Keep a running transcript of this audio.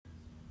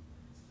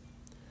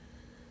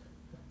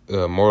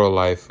Moral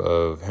Life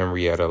of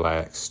Henrietta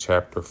Lacks,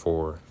 Chapter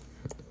 4.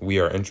 We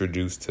are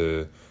introduced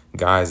to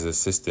Guy's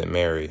assistant,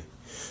 Mary,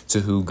 to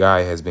who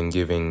Guy has been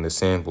giving the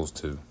samples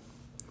to.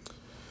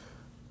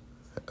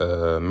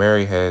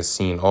 Mary has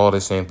seen all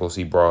the samples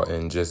he brought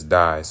and just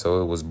die,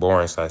 so it was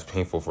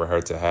boring/painful for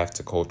her to have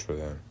to culture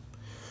them.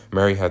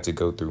 Mary had to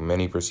go through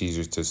many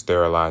procedures to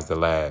sterilize the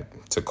lab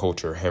to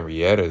culture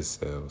Henrietta's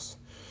cells.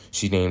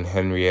 She named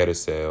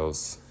Henrietta's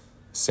cells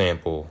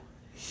sample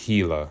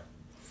Gila,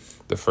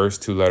 the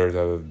first two letters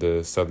of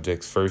the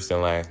subject's first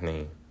and last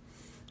name.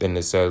 Then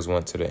the cells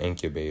went to the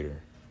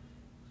incubator,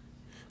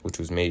 which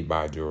was made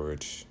by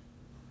George.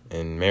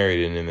 And Mary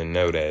didn't even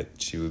know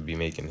that she would be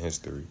making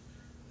history.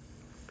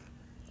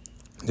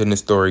 Then the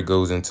story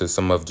goes into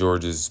some of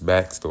George's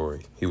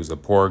backstory. He was a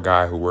poor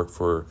guy who worked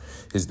for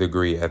his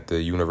degree at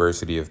the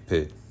University of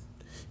Pitt.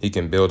 He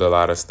can build a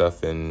lot of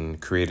stuff and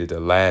created the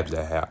labs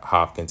at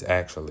Hopkins,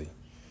 actually.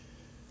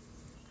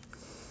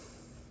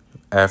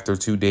 After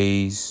 2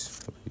 days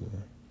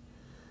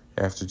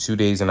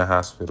in the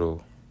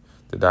hospital,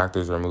 the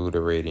doctors removed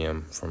the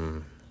radium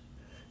from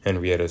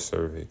Henrietta's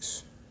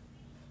cervix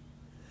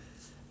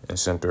and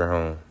sent her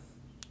home.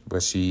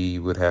 But she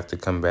would have to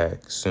come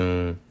back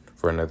soon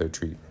for another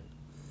treatment.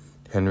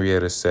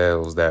 Henrietta's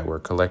cells that were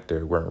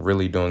collected weren't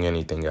really doing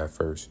anything at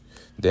first.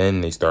 Then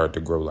they started to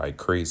grow like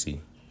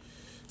crazy.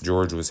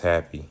 George was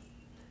happy.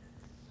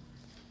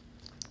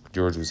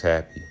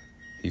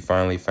 He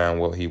finally found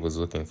what he was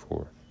looking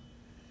for.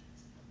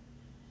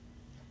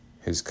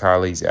 His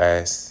colleagues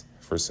asked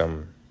for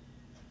some,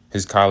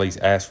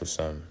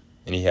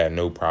 and he had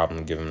no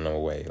problem giving them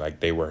away, like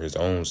they were his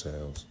own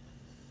cells.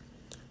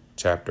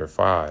 Chapter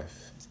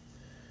 5.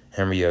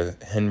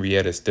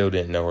 Henrietta still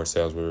didn't know her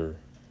cells were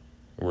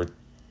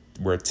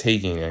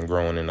taking and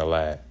growing in the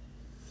lab.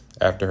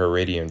 After her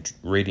radium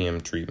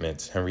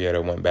treatments,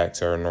 Henrietta went back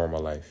to her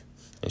normal life,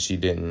 and she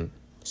didn't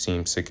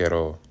seem sick at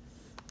all.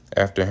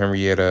 After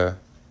Henrietta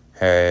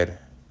had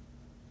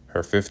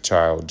her fifth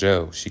child,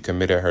 Joe, she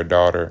committed her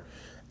daughter,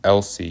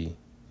 Elsie,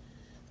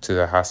 to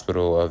the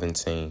hospital of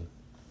insane.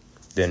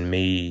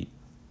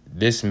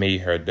 This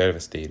made her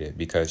devastated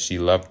because she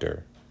loved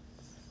her.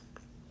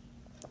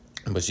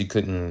 But she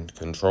couldn't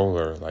control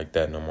her like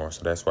that no more,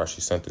 so that's why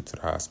she sent her to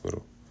the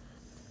hospital.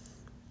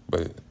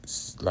 But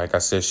like I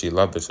said, she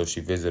loved her, so she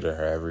visited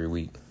her every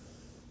week.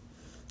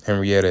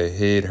 Henrietta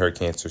hid her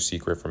cancer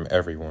secret from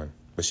everyone,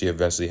 but she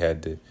eventually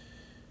had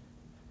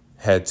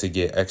to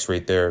get x-ray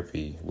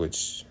therapy,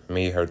 which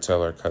made her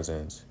tell her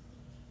cousins.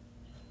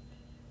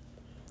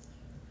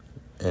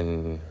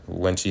 And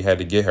when she had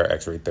to get her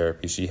x-ray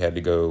therapy, she had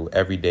to go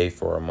every day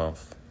for a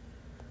month.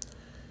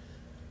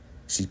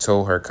 She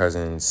told her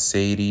cousins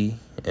Sadie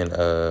and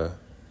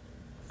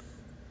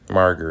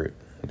Margaret.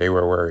 They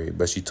were worried,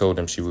 but she told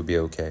them she would be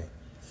okay.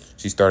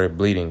 She started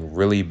bleeding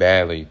really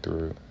badly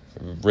though,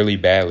 and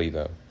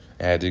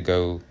had to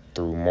go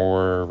through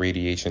more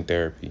radiation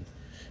therapy.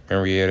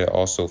 Henrietta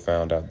also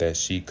found out that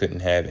she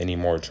couldn't have any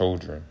more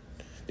children.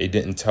 They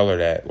didn't tell her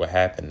that what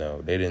happened,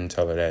 though. They didn't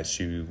tell her that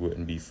she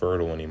wouldn't be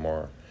fertile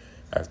anymore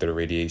after the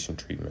radiation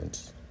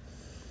treatments.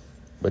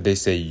 But they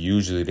say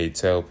usually they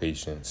tell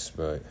patients,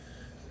 but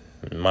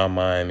in my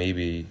mind,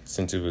 maybe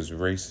since it was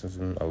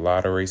racism, a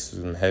lot of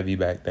racism heavy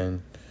back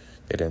then,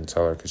 they didn't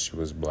tell her because she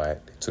was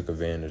black. They took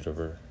advantage of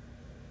her.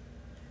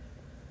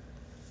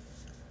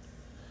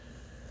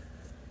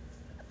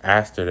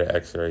 After the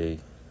x-ray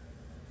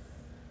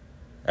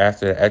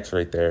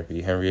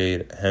therapy,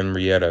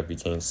 Henrietta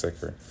became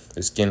sicker.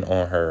 The skin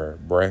on her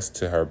breast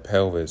to her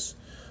pelvis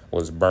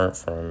was burnt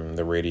from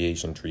the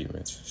radiation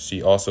treatments.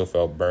 She also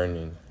felt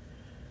burning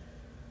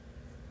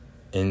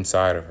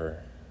inside of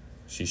her.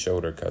 She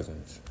showed her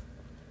cousins.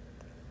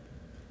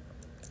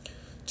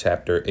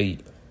 Chapter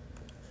 8.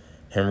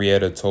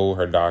 Henrietta told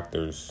her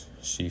doctors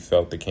she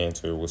felt the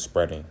cancer was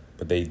spreading,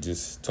 but they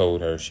just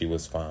told her she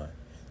was fine.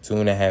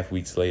 2.5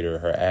 weeks later,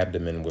 her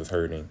abdomen was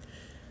hurting,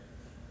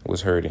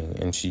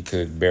 and she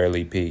could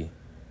barely pee.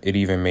 It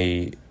even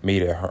made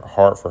it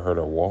hard for her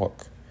to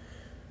walk.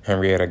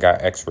 Henrietta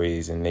got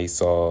x-rays, and they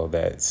saw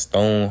that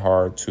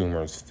stone-hard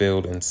tumors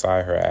filled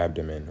inside her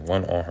abdomen,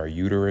 one on her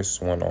uterus,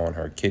 one on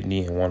her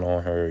kidney, and one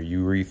on her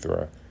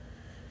urethra.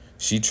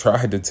 She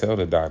tried to tell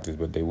the doctors,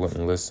 but they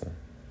wouldn't listen.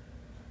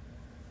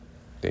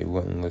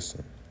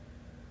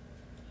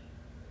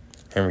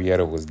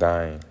 Henrietta was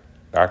dying.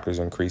 Doctors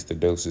increased the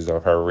doses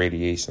of her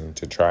radiation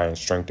to try and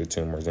shrink the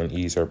tumors and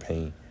ease her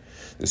pain.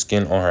 The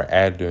skin on her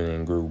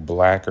abdomen grew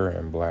blacker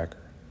and blacker.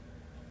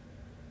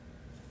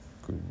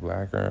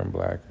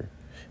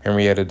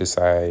 Henrietta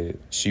decided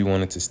she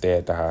wanted to stay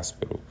at the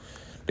hospital.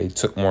 They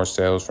took more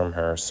cells from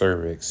her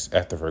cervix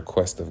at the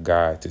request of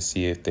Guy to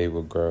see if they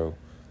would grow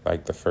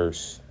like the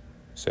first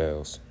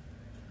cells.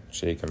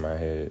 Shaking my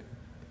head.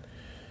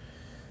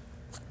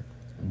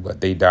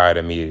 But they died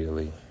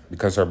immediately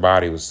because her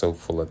body was so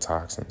full of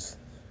toxins.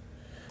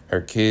 Her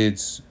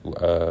kids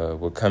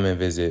would come and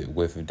visit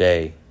with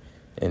Day,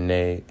 and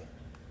they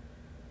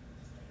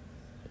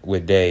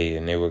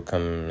would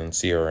come and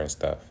see her and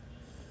stuff.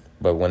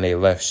 But when they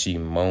left, she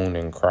moaned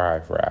and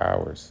cried for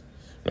hours.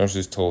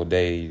 Nurses told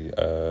Day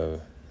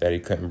that he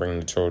couldn't bring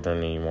the children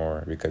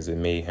anymore because it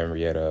made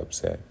Henrietta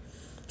upset.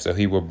 So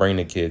he would bring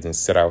the kids and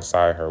sit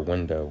outside her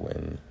window,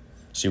 and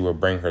she would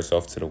bring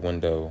herself to the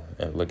window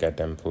and look at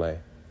them play.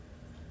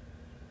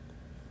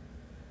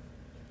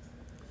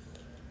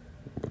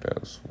 What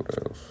else?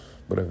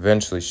 But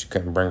eventually she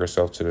couldn't bring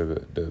herself to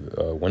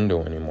the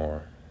window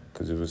anymore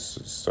because it was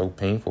so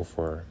painful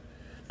for her.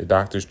 The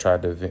doctors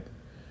tried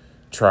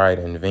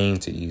in vain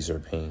to ease her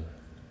pain,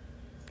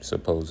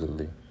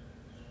 supposedly.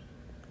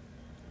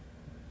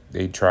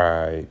 They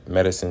tried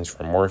medicines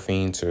from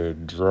morphine to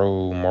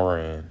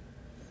dromorin.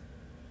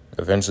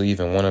 Eventually,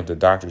 even one of the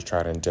doctors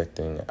tried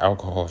injecting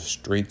alcohol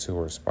straight to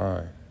her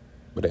spine,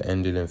 but it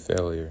ended in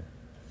failure.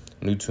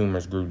 New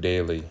tumors grew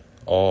daily,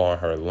 all on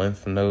her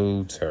lymph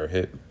nodes, her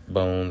hip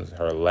bones,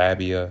 her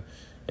labia,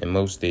 and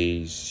most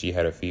days she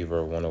had a fever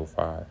of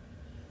 105.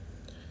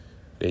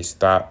 They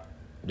stopped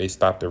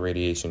the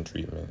radiation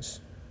treatments.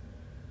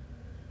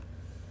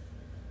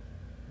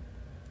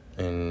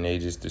 And they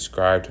just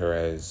described her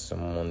as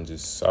someone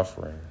just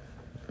suffering.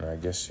 And I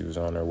guess she was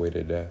on her way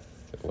to death.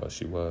 Well,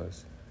 she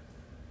was.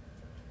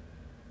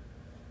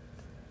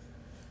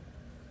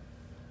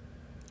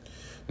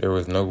 There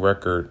was no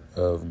record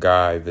of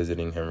Guy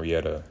visiting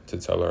Henrietta to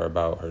tell her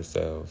about her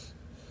cells.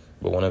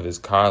 But one of his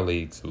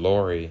colleagues,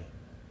 Lori,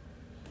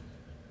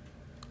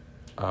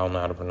 I don't know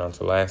how to pronounce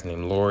her last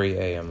name, Lori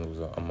A, I'm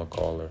going to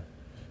call her,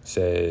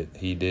 said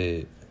he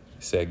did.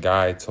 Said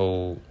Guy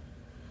told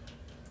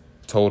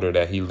her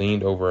that he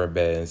leaned over her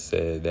bed and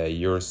said that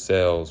your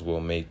cells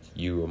will make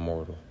you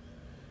immortal.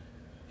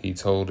 He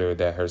told her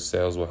that her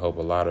cells will help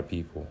a lot of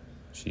people.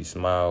 She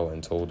smiled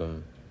and told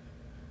him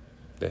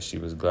that she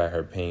was glad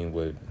her pain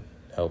would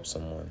help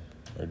someone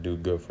or do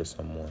good for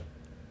someone.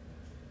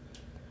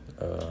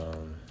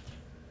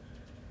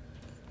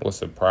 What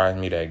surprised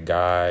me, that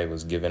Guy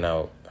was giving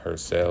out her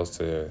cells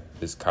to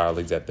his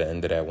colleagues at the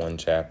end of that one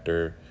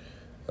chapter.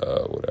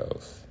 What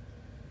else?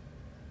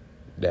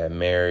 That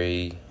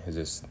Mary is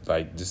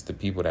just the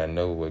people that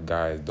know what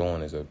Guy is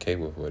doing is okay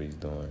with what he's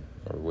doing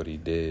or what he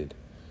did.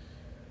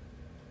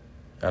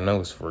 I know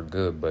it's for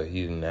good, but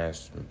he didn't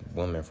ask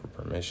women for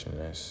permission.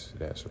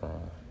 That's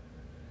wrong.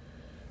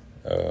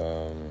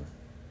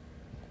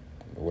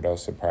 What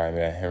else surprised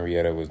me? That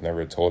Henrietta was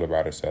never told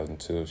about herself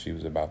until she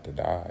was about to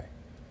die,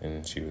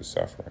 and she was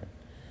suffering.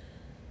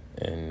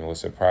 And what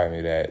surprised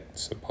me, that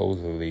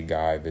supposedly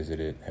Guy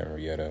visited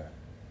Henrietta,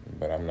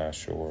 but I'm not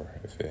sure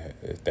if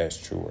that's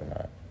true or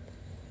not.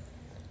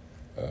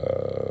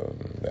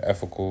 The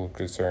ethical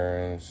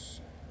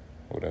concerns.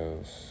 What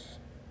else?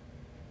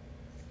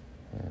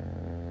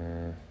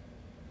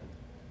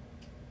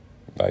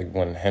 Like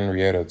when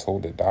Henrietta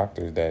told the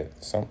doctors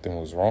that something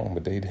was wrong,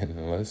 but they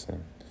didn't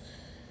listen.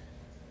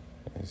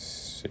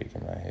 It's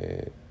shaking my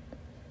head.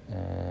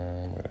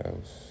 What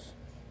else?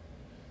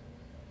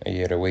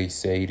 Yeah, the way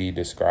Sadie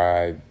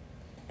described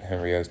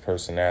Henrietta's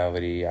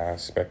personality, I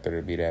expect her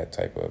to be that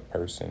type of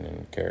person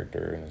and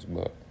character in this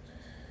book.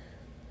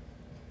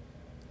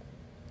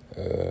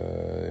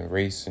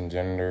 Race and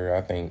gender,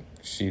 I think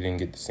she didn't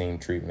get the same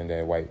treatment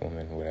that white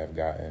women would have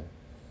gotten.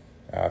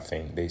 I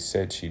think they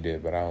said she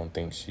did, but I don't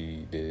think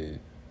she did.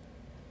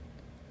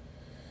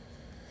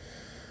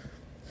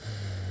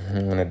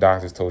 When the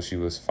doctors told she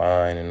was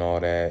fine and all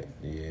that,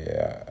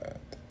 yeah,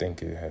 I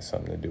think it has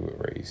something to do with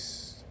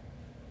race.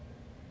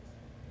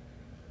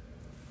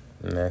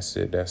 And that's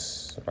it.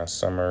 That's my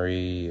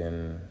summary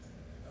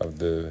of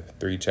the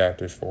 3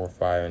 chapters, 4,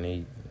 5, and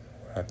 8.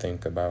 I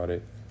think about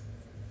it.